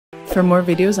For more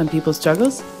videos on people's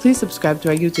struggles, please subscribe to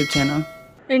our YouTube channel.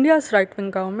 India's right-wing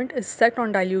government is set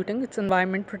on diluting its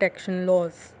environment protection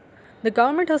laws. The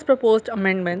government has proposed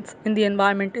amendments in the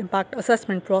environment impact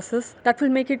assessment process that will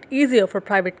make it easier for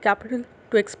private capital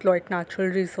to exploit natural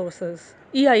resources.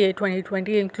 EIA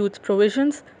 2020 includes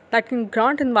provisions that can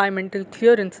grant environmental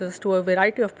clearances to a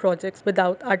variety of projects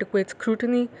without adequate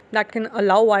scrutiny, that can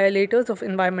allow violators of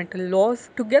environmental laws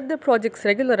to get their projects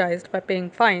regularized by paying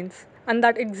fines, and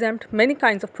that exempt many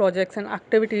kinds of projects and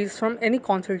activities from any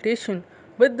consultation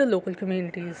with the local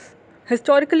communities.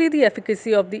 Historically, the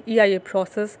efficacy of the EIA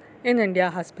process in India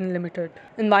has been limited.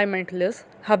 Environmentalists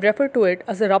have referred to it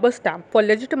as a rubber stamp for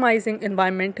legitimizing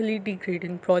environmentally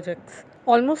degrading projects.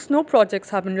 Almost no projects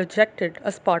have been rejected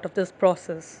as part of this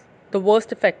process. The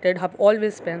worst affected have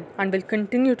always been, and will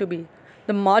continue to be,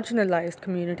 the marginalized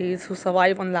communities who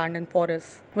survive on land and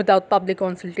forests. Without public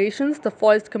consultations, the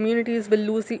forest communities will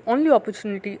lose the only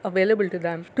opportunity available to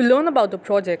them to learn about the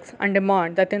projects and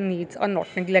demand that their needs are not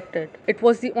neglected. It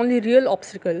was the only real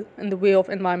obstacle in the way of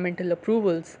environmental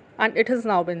approvals, and it has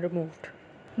now been removed.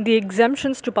 The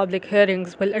exemptions to public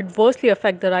hearings will adversely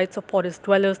affect the rights of forest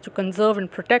dwellers to conserve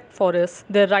and protect forests,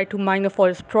 their right to mine the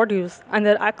forest produce, and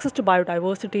their access to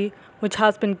biodiversity, which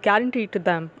has been guaranteed to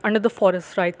them under the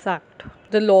Forest Rights Act.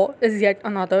 The law is yet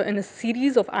another in a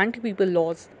series of anti-people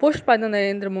laws pushed by the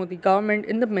Narendra Modi government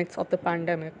in the midst of the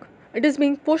pandemic. It is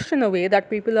being pushed in a way that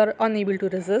people are unable to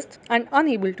resist and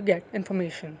unable to get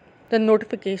information. The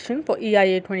notification for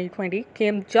EIA 2020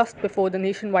 came just before the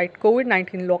nationwide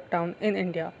COVID-19 lockdown in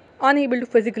India. Unable to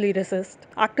physically resist,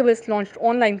 activists launched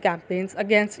online campaigns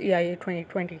against EIA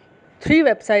 2020. 3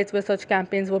 websites where such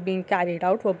campaigns were being carried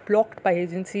out were blocked by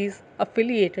agencies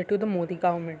affiliated to the Modi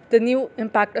government. The new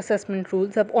impact assessment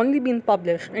rules have only been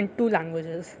published in 2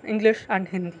 languages, English and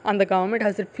Hindi, and the government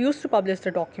has refused to publish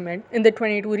the document in the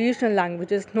 22 regional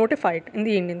languages notified in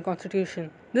the Indian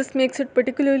Constitution. This makes it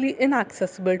particularly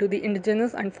inaccessible to the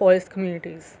indigenous and forest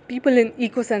communities. People in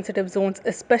eco-sensitive zones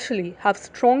especially have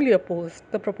strongly opposed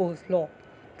the proposed law.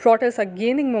 Protests are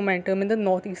gaining momentum in the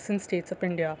northeastern states of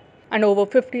India, and over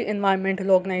 50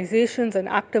 environmental organizations and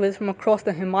activists from across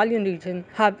the Himalayan region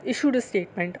have issued a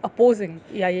statement opposing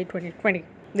EIA 2020.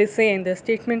 They say in their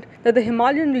statement that the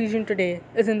Himalayan region today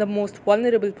is in the most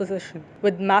vulnerable position,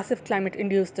 with massive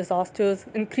climate-induced disasters,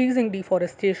 increasing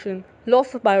deforestation,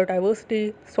 loss of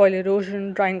biodiversity, soil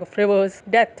erosion, drying of rivers,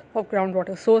 death of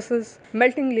groundwater sources,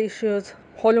 melting glaciers,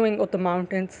 hollowing of the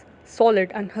mountains,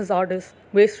 solid and hazardous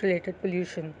waste-related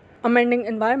pollution. Amending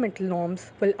environmental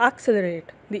norms will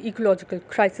accelerate the ecological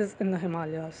crisis in the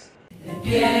Himalayas. De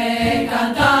pie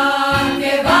cantar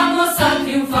que vamos a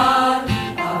triunfar.